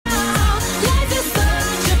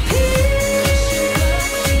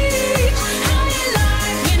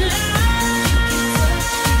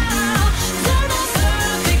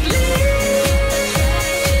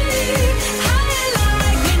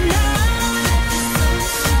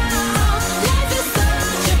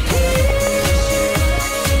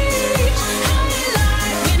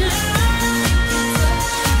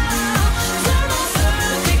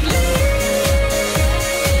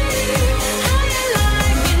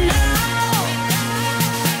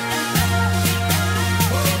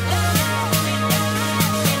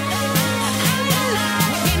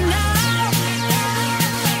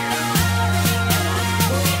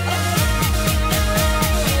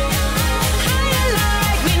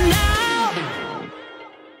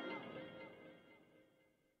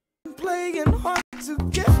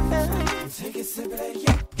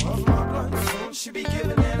and she be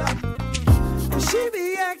giving it up. She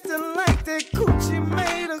be acting like that coochie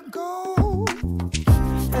made her go,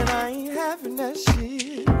 and I ain't having that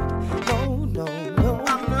shit. No, no, no.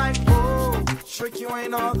 I'm like, whoa, trick, you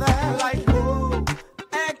ain't all that. Like, whoa,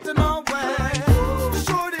 acting all bad.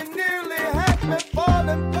 Shorty nearly had me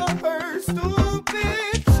falling for her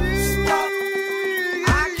stupid shit. Stop.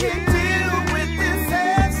 I can't deal with this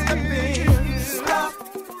ass slipping. Stop.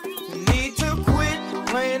 You need to quit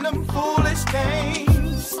playing them foolish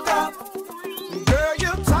games. Stop. Girl,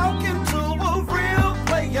 you're talking to a real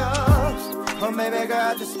player. But maybe,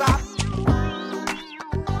 girl, just stop.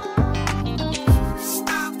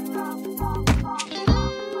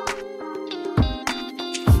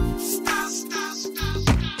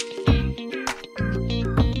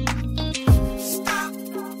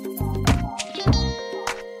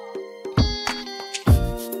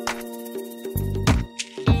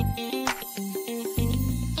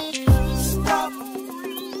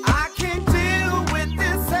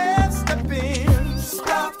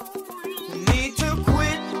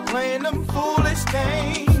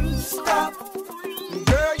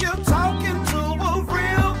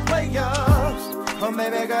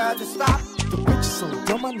 Maybe girl, just stop. The bitch is so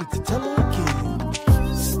dumb, I need to tell her again.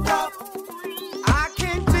 Stop. I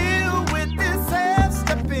can't deal with this ass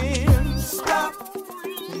stepping. Stop.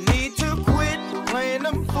 You need to quit playing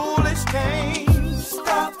them foolish games.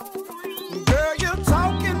 Stop. Girl, you're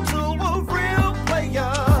talking to a real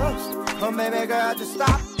player. But maybe girl, just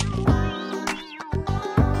stop.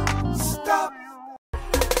 Stop.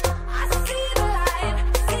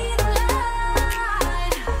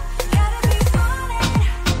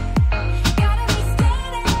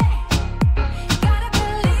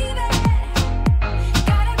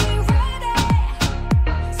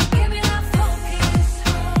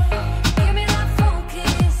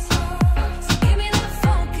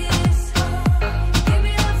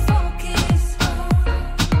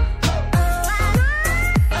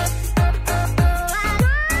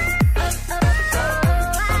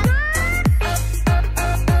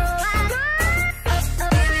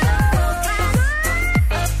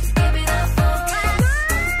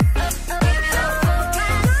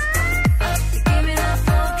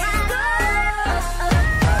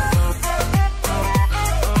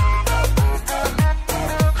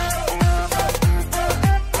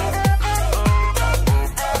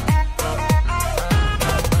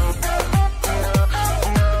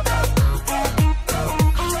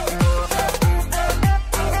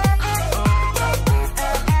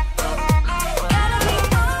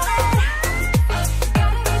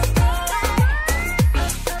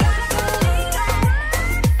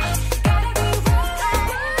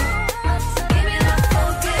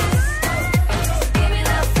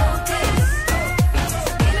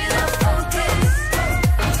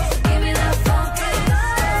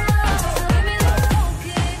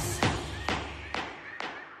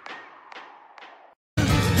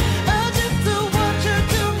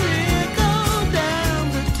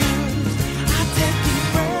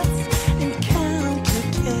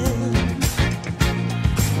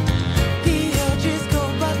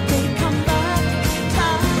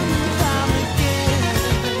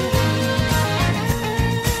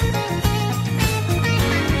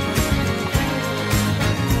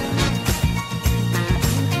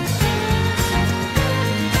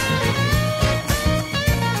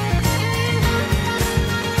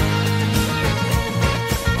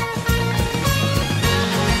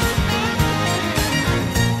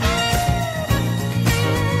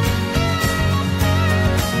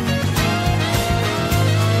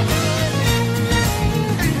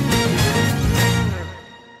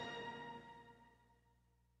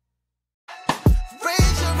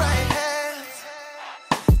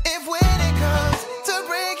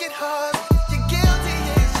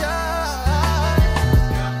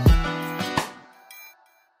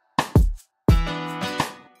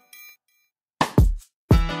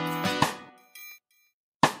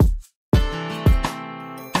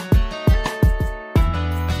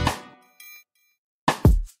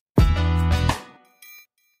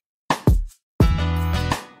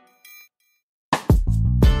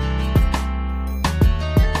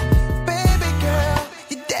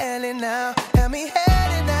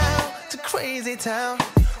 Town.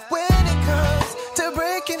 When it comes to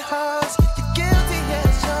breaking hearts,